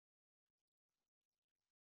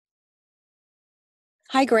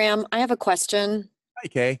 Hi, Graham. I have a question. Hi,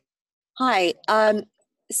 Kay. Hi.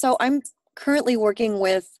 So I'm currently working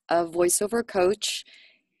with a voiceover coach,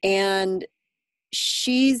 and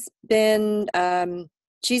she's been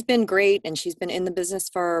great, and she's been in the business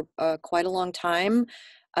for quite a long time.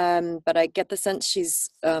 But I get the sense she's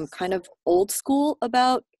kind of old school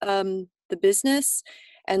about the business,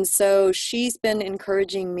 and so she's been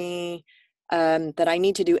encouraging me that I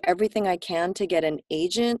need to do everything I can to get an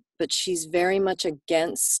agent, but she's very much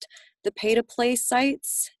against the pay-to-play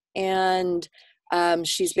sites, and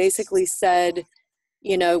she's basically said,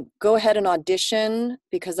 you know, go ahead and audition,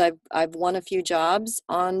 because I've won a few jobs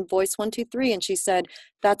on Voice123, and she said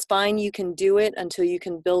that's fine, you can do it until you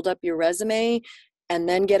can build up your resume and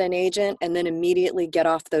then get an agent and then immediately get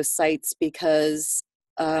off those sites, because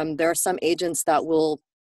there are some agents that will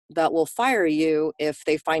fire you if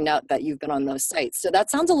they find out that you've been on those sites. So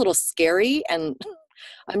that sounds a little scary, and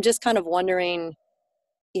I'm just kind of wondering,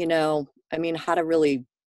 you know, I mean, how to really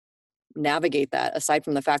navigate that, aside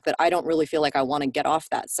from the fact that I don't really feel like I want to get off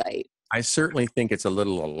that site. I certainly think it's a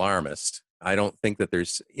little alarmist. I don't think that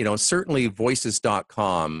there's, certainly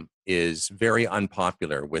voices.com is very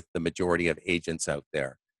unpopular with the majority of agents out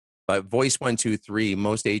there. But Voice123,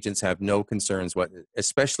 most agents have no concerns,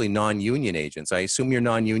 especially non-union agents. I assume you're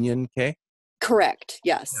non-union, Kay? Correct,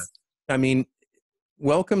 yes. Yeah. I mean,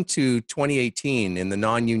 welcome to 2018 in the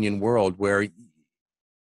non-union world where,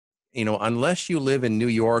 unless you live in New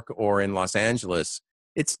York or in Los Angeles,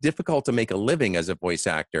 it's difficult to make a living as a voice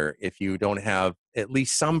actor if you don't have at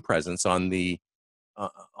least some presence on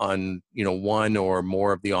one or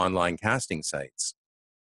more of the online casting sites.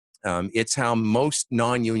 It's how most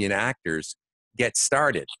non-union actors get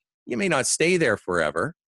started. You may not stay there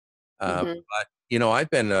forever, but I've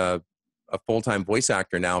been a full-time voice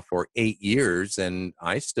actor now for 8 years, and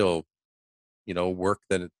I still, work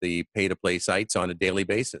the pay-to-play sites on a daily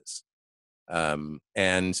basis.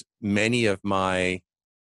 And many of my,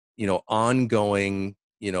 ongoing,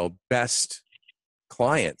 best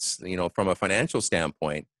clients, from a financial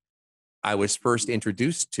standpoint, I was first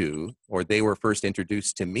introduced to, or they were first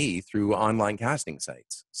introduced to me through online casting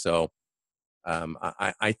sites. So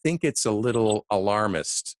I think it's a little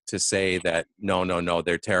alarmist to say that, no,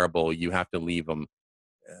 they're terrible, you have to leave them,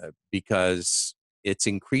 because it's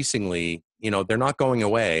increasingly, they're not going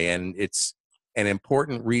away, and it's an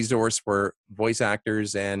important resource for voice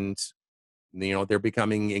actors, and they're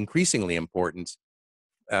becoming increasingly important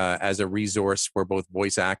as a resource for both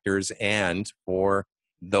voice actors and for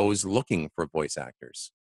those looking for voice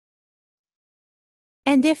actors.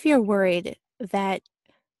 And if you're worried that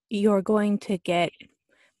you're going to get,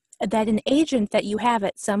 that an agent that you have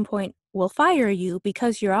at some point will fire you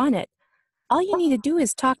because you're on it, all you need to do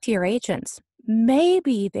is talk to your agents.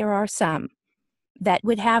 Maybe there are some that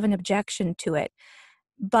would have an objection to it,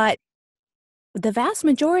 but the vast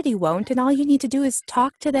majority won't, and all you need to do is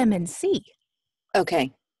talk to them and see.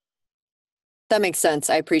 Okay. That makes sense.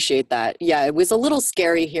 I appreciate that. Yeah, it was a little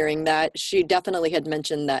scary hearing that. She definitely had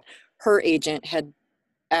mentioned that her agent had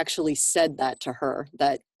actually said that to her,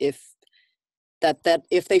 that if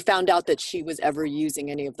they found out that she was ever using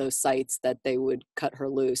any of those sites, that they would cut her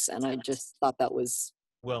loose. And I just thought that was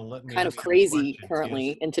kind of crazy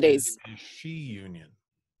currently in today's. Is she union?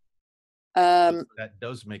 That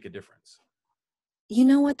does make a difference. You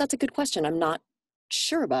know what? That's a good question. I'm not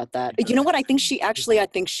sure about that. You know what? I think she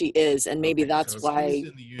is, and maybe that's why she's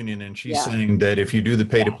in the union, and she's saying that if you do the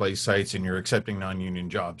pay-to-play sites and you're accepting non-union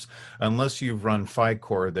jobs, unless you've run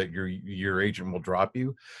FICOR, that your agent will drop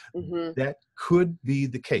you. That could be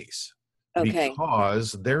the case,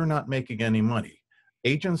 because they're not making any money.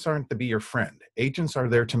 Agents aren't to be your friend. Agents are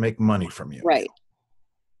there to make money from you. Right.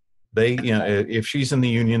 They, if she's in the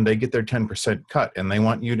union, they get their 10% cut, and they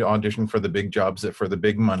want you to audition for the big jobs for the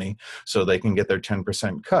big money so they can get their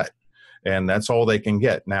 10% cut. And that's all they can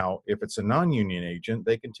get. Now, if it's a non-union agent,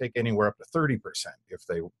 they can take anywhere up to 30%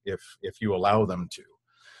 if you allow them to.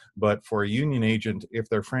 But for a union agent, if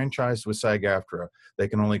they're franchised with SAG-AFTRA, they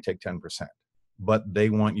can only take 10%. But they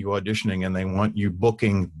want you auditioning, and they want you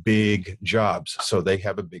booking big jobs, so they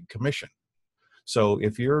have a big commission. So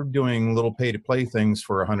if you're doing little pay-to-play things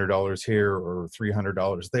for $100 here or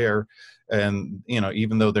 $300 there, and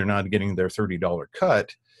even though they're not getting their $30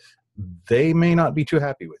 cut, they may not be too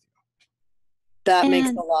happy with you. That makes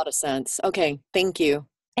a lot of sense. Okay, thank you.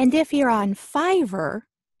 And if you're on Fiverr,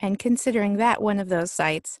 and considering that one of those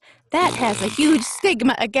sites, that has a huge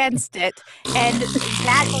stigma against it, and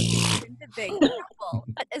that will get into big trouble.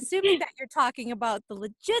 But assuming that you're talking about the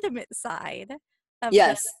legitimate side of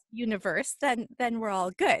the universe, then we're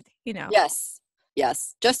all good, Yes.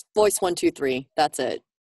 Just Voice123. That's it.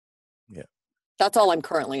 Yeah. That's all I'm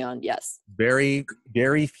currently on. Yes. Very,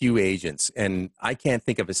 very few agents, and I can't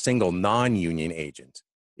think of a single non-union agent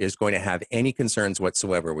is going to have any concerns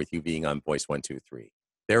whatsoever with you being on Voice 123.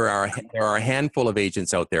 There are a handful of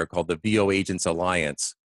agents out there called the VO Agents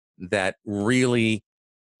Alliance that really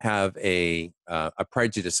have a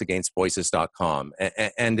prejudice against voices.com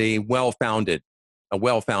and a well-founded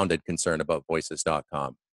concern about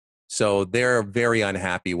voices.com. So they're very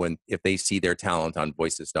unhappy if they see their talent on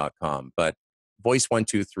voices.com. But Voice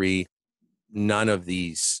 123, none of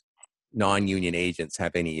these non-union agents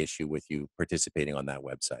have any issue with you participating on that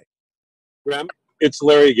website. Graham, it's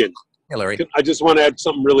Larry again. Hey, Larry. I just want to add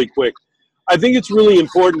something really quick. I think it's really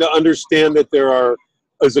important to understand that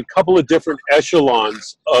there's a couple of different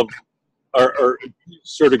echelons of or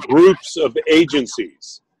sort of groups of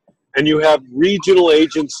agencies. And you have regional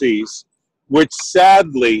agencies, which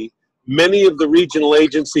sadly, many of the regional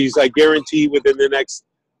agencies, I guarantee within the next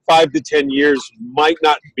 5 to 10 years, might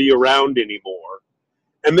not be around anymore.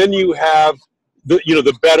 And then you have the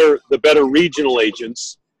better regional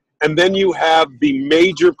agents. And then you have the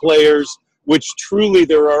major players, which truly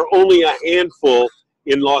there are only a handful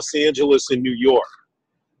in Los Angeles and New York.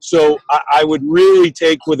 So I would really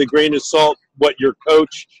take with a grain of salt what your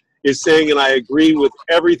coach is saying, and I agree with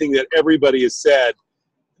everything that everybody has said.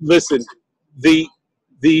 Listen, the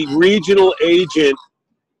regional agent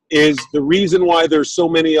is the reason why there's so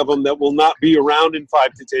many of them that will not be around in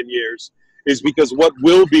 5 to 10 years is because what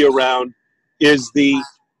will be around is the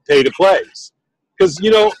pay-to-plays. Because,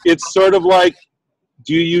 it's sort of like,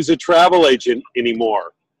 do you use a travel agent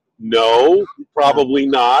anymore? No, probably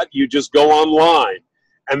not. You just go online.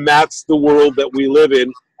 And that's the world that we live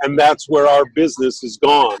in, and that's where our business is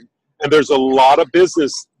gone. And there's a lot of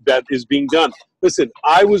business that is being done. Listen,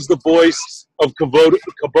 I was the voice of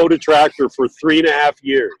Kubota Tractor for 3.5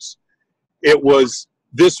 years.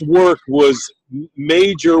 This work was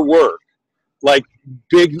major work, like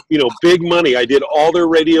big money. I did all their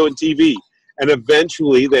radio and TV. And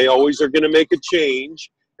eventually, they always are going to make a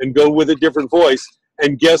change and go with a different voice.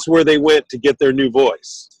 And guess where they went to get their new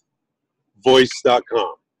voice?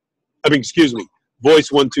 Voice.com.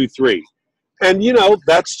 Voice 123. And,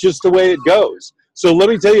 that's just the way it goes. So let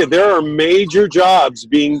me tell you, there are major jobs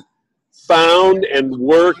being found and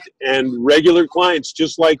worked and regular clients,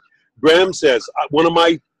 just like Graham says.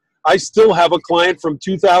 I still have a client from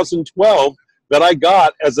 2012 that I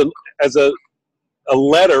got as a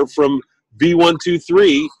letter from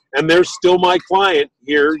V123, and they're still my client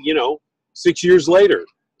here, 6 years later.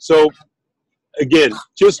 So again,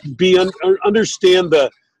 just understand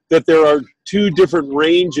that there are two different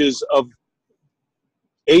ranges of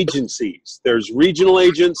agencies. There's regional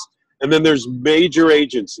agents, and then there's major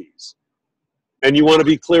agencies. And you want to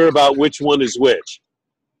be clear about which one is which.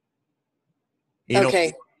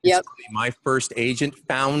 Okay. Yep. My first agent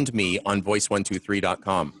found me on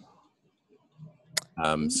voice123.com.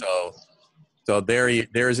 So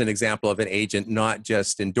there's an example of an agent not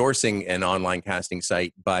just endorsing an online casting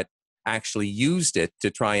site, but actually used it to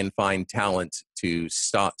try and find talent to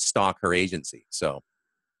stock her agency. So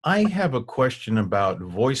I have a question about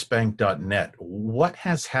voicebank.net. What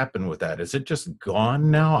has happened with that? Is it just gone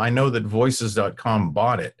now? I know that voices.com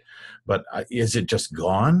bought it, but is it just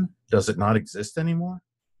gone? Does it not exist anymore?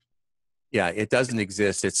 Yeah, it doesn't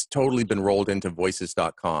exist. It's totally been rolled into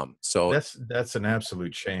voices.com. So that's an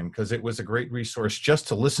absolute shame, because it was a great resource just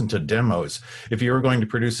to listen to demos. If you were going to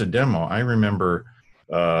produce a demo, I remember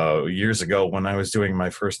years ago when I was doing my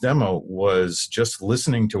first demo, was just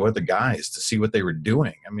listening to other guys to see what they were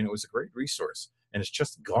doing. I mean, it was a great resource, and it's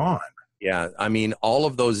just gone. Yeah, I mean, all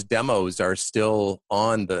of those demos are still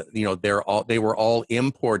on they were all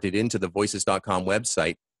imported into the voices.com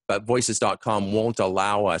website, but voices.com won't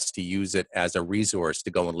allow us to use it as a resource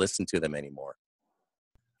to go and listen to them anymore.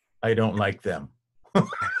 I don't like them.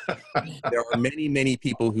 There are many, many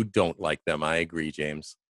people who don't like them. I agree,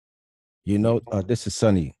 James. This is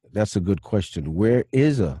Sonny. That's a good question. Where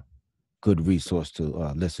is a good resource to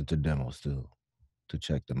listen to demos to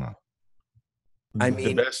check them out? I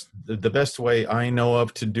mean, the best way I know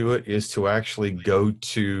of to do it is to actually go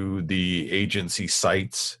to the agency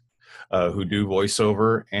sites who do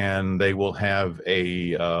voiceover, and they will have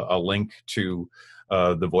a link to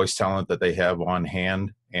the voice talent that they have on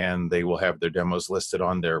hand, and they will have their demos listed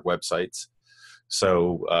on their websites.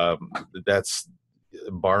 So that's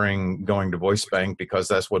barring going to VoiceBank, because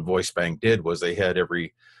that's what VoiceBank did, was they had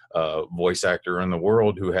every voice actor in the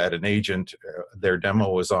world who had an agent, their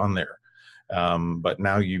demo was on there. But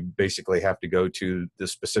now you basically have to go to the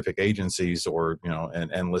specific agencies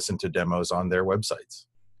and listen to demos on their websites.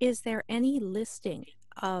 Is there any listing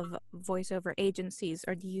of voiceover agencies,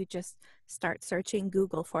 or do you just start searching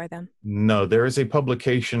Google for them? No, there is a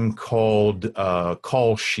publication called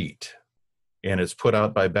Call Sheet, and it's put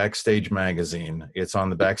out by Backstage Magazine. It's on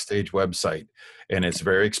the Backstage website, and it's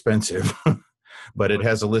very expensive, but it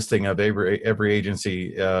has a listing of every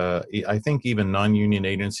agency. I think even non-union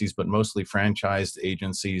agencies, but mostly franchised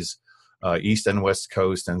agencies, East and West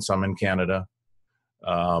Coast, and some in Canada.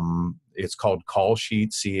 It's called Call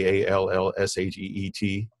Sheet,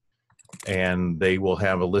 CALLSHEET, and they will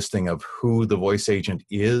have a listing of who the voice agent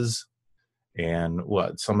is. And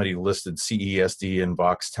what somebody listed CESD and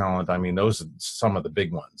Vox Talent. I mean, those are some of the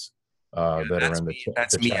big ones that are in the chat.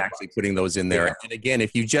 That's me actually putting those in there. Yeah. And again,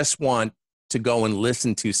 if you just want to go and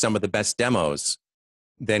listen to some of the best demos,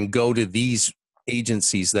 then go to these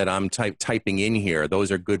agencies that I'm typing in here.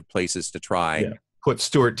 Those are good places to try. Yeah. Put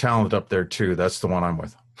Stuart Talent up there too. That's the one I'm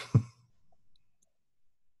with.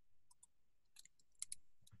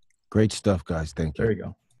 Great stuff, guys. Thank you. There you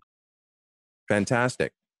go.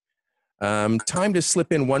 Fantastic. Time to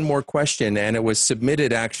slip in one more question, and it was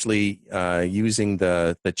submitted actually using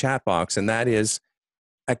the chat box, and that is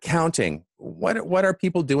accounting. What are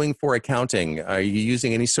people doing for accounting? Are you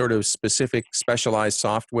using any sort of specific specialized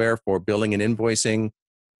software for billing and invoicing,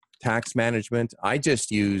 tax management? I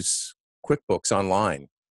just use QuickBooks Online,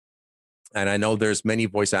 and I know there's many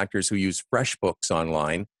voice actors who use FreshBooks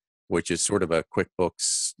Online, which is sort of a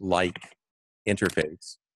QuickBooks-like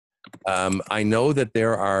interface. I know that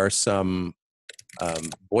there are some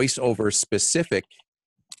voiceover specific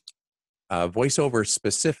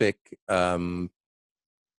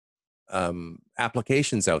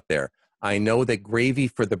applications out there. I know that Gravy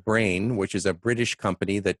for the Brain, which is a British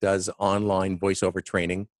company that does online voiceover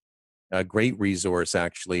training, a great resource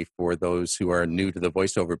actually for those who are new to the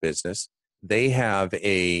voiceover business. They have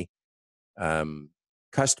a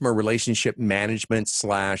customer relationship management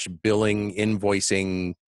 / billing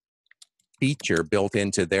invoicing feature built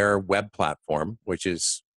into their web platform, which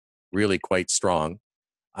is really quite strong.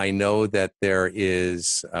 I know that there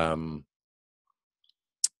is,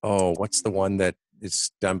 what's the one that is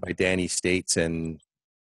done by Danny States and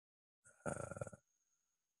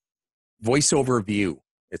VoiceOverView.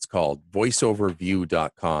 It's called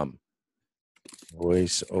voiceoverview.com.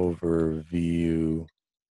 VoiceOverView.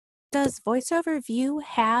 Does VoiceOverView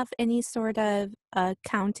have any sort of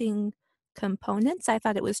accounting components? I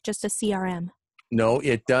thought it was just a CRM. No,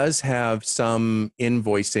 it does have some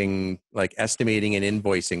invoicing, like estimating and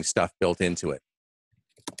invoicing stuff built into it.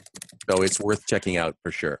 So it's worth checking out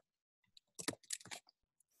for sure.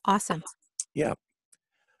 Awesome. Yeah.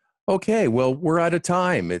 Okay, well, we're out of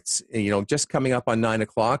time. It's, just coming up on 9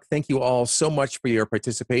 o'clock. Thank you all so much for your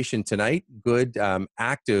participation tonight. Good,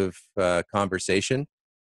 active conversation.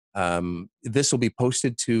 This will be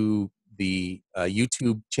posted to the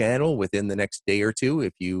YouTube channel within the next day or two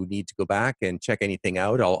if you need to go back and check anything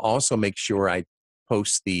out. I'll also make sure I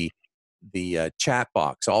post the chat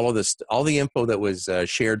box. All the info that was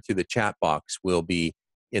shared through the chat box will be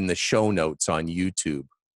in the show notes on YouTube.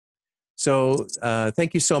 So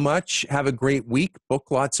thank you so much. Have a great week.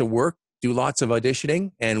 Book lots of work. Do lots of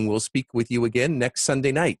auditioning. And we'll speak with you again next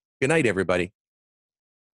Sunday night. Good night, everybody.